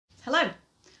Hello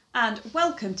and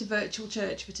welcome to Virtual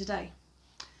Church for today.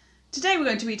 Today we're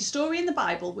going to read a story in the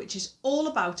Bible which is all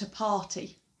about a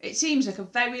party. It seems like a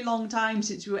very long time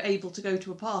since we were able to go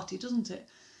to a party, doesn't it?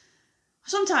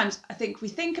 Sometimes I think we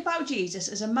think about Jesus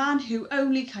as a man who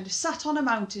only kind of sat on a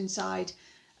mountainside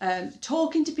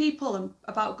talking to people and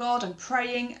about God and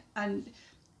praying,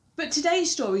 but today's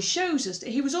story shows us that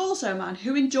he was also a man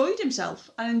who enjoyed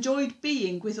himself and enjoyed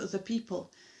being with other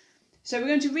people. So we're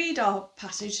going to read our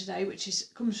passage today, which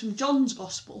comes from John's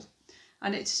Gospel,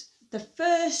 and it's the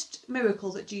first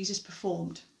miracle that Jesus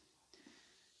performed.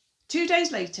 2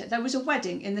 days later, there was a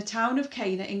wedding in the town of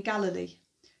Cana in Galilee.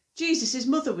 Jesus'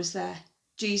 mother was there.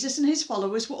 Jesus and his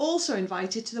followers were also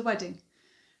invited to the wedding.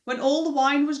 When all the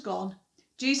wine was gone,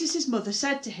 Jesus' mother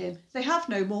said to him, "They have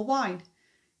no more wine."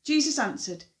 Jesus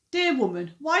answered, "Dear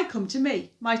woman, why come to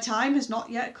me? My time has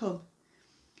not yet come."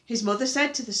 His mother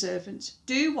said to the servants,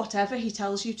 "Do whatever he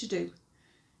tells you to do."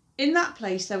 In that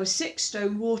place there were 6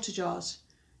 stone water jars.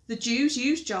 The Jews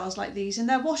used jars like these in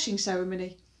their washing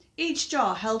ceremony. Each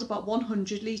jar held about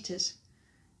 100 litres.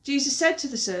 Jesus said to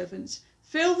the servants,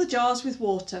 "Fill the jars with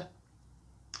water."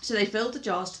 So they filled the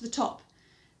jars to the top.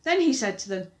 Then he said to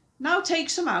them, "Now take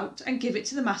some out and give it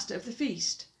to the master of the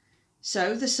feast."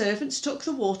 So the servants took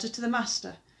the water to the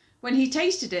master. When he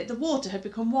tasted it, the water had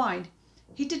become wine.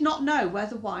 He did not know where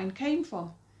the wine came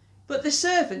from, but the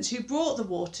servants who brought the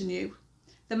water knew.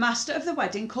 The master of the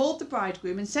wedding called the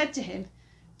bridegroom and said to him,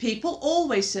 "People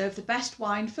always serve the best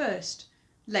wine first.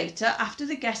 Later, after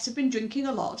the guests have been drinking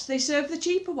a lot, they serve the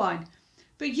cheaper wine.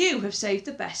 But you have saved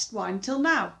the best wine till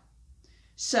now."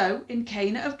 So, in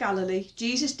Cana of Galilee,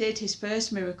 Jesus did his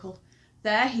first miracle.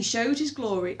 There he showed his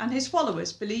glory, and his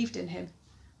followers believed in him.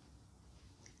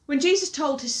 When Jesus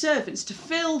told his servants to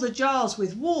fill the jars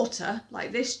with water,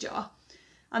 like this jar,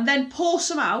 and then pour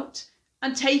some out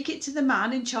and take it to the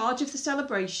man in charge of the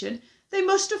celebration, they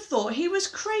must have thought he was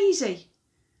crazy.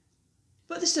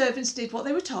 But the servants did what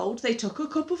they were told. They took a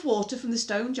cup of water from the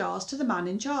stone jars to the man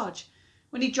in charge.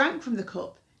 When he drank from the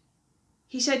cup,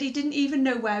 he said he didn't even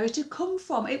know where it had come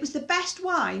from. It was the best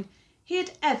wine he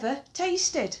had ever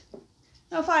tasted.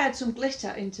 Now, if I add some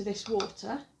glitter into this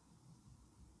water,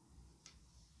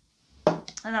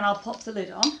 and then I'll pop the lid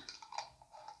on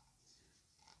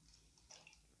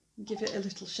and give it a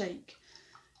little shake,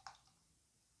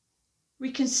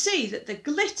 we can see that the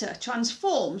glitter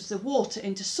transforms the water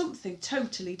into something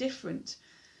totally different.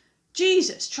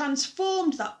 Jesus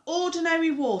transformed that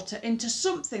ordinary water into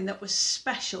something that was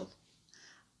special,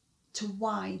 to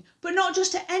wine, but not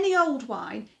just to any old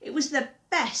wine. It was the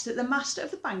best that the master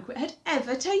of the banquet had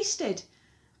ever tasted.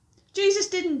 Jesus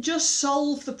didn't just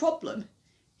solve the problem,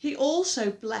 he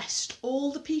also blessed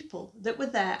all the people that were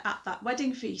there at that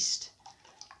wedding feast.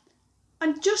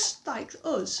 And just like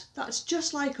us, that's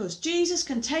just like us. Jesus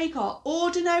can take our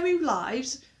ordinary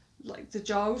lives, like the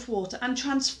jar of water, and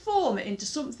transform it into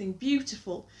something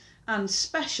beautiful and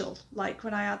special, like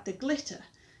when I add the glitter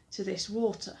to this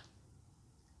water.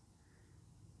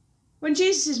 When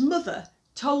Jesus' mother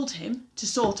told him to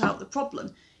sort out the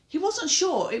problem, he wasn't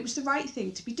sure it was the right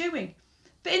thing to be doing.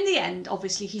 But in the end,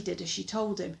 obviously, he did as she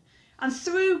told him. And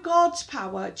through God's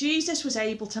power, Jesus was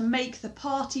able to make the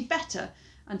party better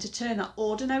and to turn that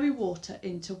ordinary water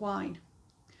into wine.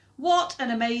 What an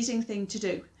amazing thing to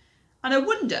do. And I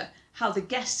wonder how the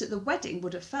guests at the wedding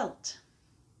would have felt.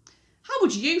 How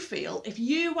would you feel if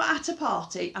you were at a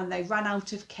party and they ran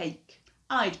out of cake?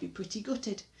 I'd be pretty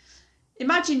gutted.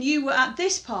 Imagine you were at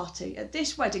this party, at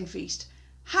this wedding feast.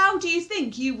 How do you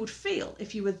think you would feel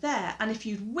if you were there and if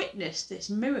you'd witnessed this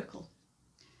miracle?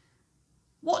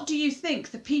 What do you think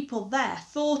the people there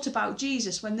thought about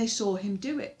Jesus when they saw him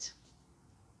do it?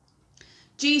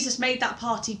 Jesus made that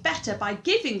party better by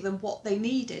giving them what they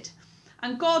needed.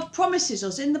 And God promises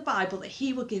us in the Bible that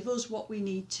he will give us what we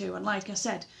need too. And like I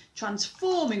said,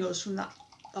 transforming us from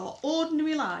our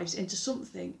ordinary lives into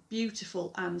something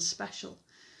beautiful and special.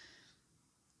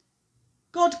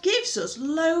 God gives us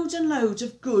loads and loads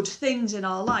of good things in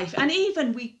our life, and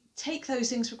even we take those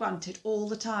things for granted all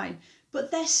the time,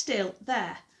 but they're still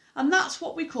there. And that's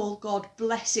what we call God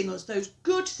blessing us, those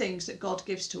good things that God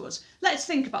gives to us. Let's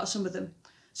think about some of them.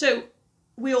 So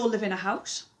we all live in a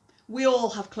house, we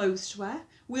all have clothes to wear,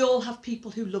 we all have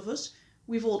people who love us,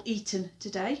 we've all eaten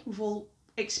today, we're all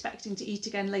expecting to eat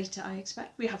again later, I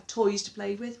expect. We have toys to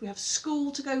play with, we have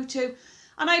school to go to.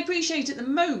 And I appreciate at the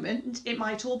moment, it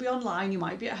might all be online, you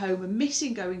might be at home and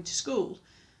missing going to school,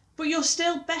 but you're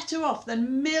still better off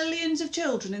than millions of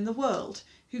children in the world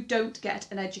who don't get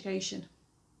an education.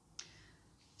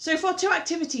 So for our 2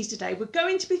 activities today, we're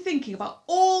going to be thinking about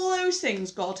all those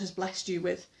things God has blessed you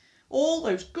with, all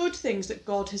those good things that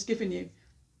God has given you.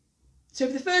 So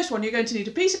for the first one, you're going to need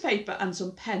a piece of paper and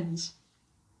some pens.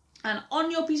 And on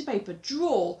your piece of paper,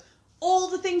 draw all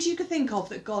the things you can think of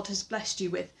that God has blessed you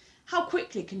with. How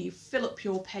quickly can you fill up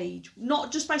your page?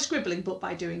 Not just by scribbling, but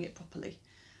by doing it properly.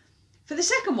 For the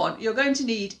second one, you're going to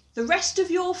need the rest of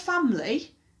your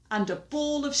family and a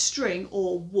ball of string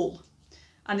or wool.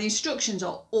 And the instructions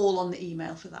are all on the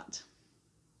email for that.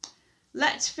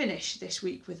 Let's finish this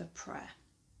week with a prayer.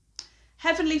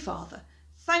 Heavenly Father,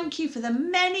 thank you for the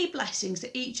many blessings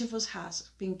that each of us has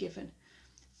been given.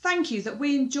 Thank you that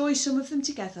we enjoy some of them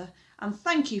together, and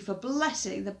thank you for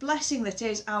blessing the blessing that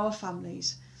is our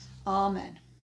families. Amen.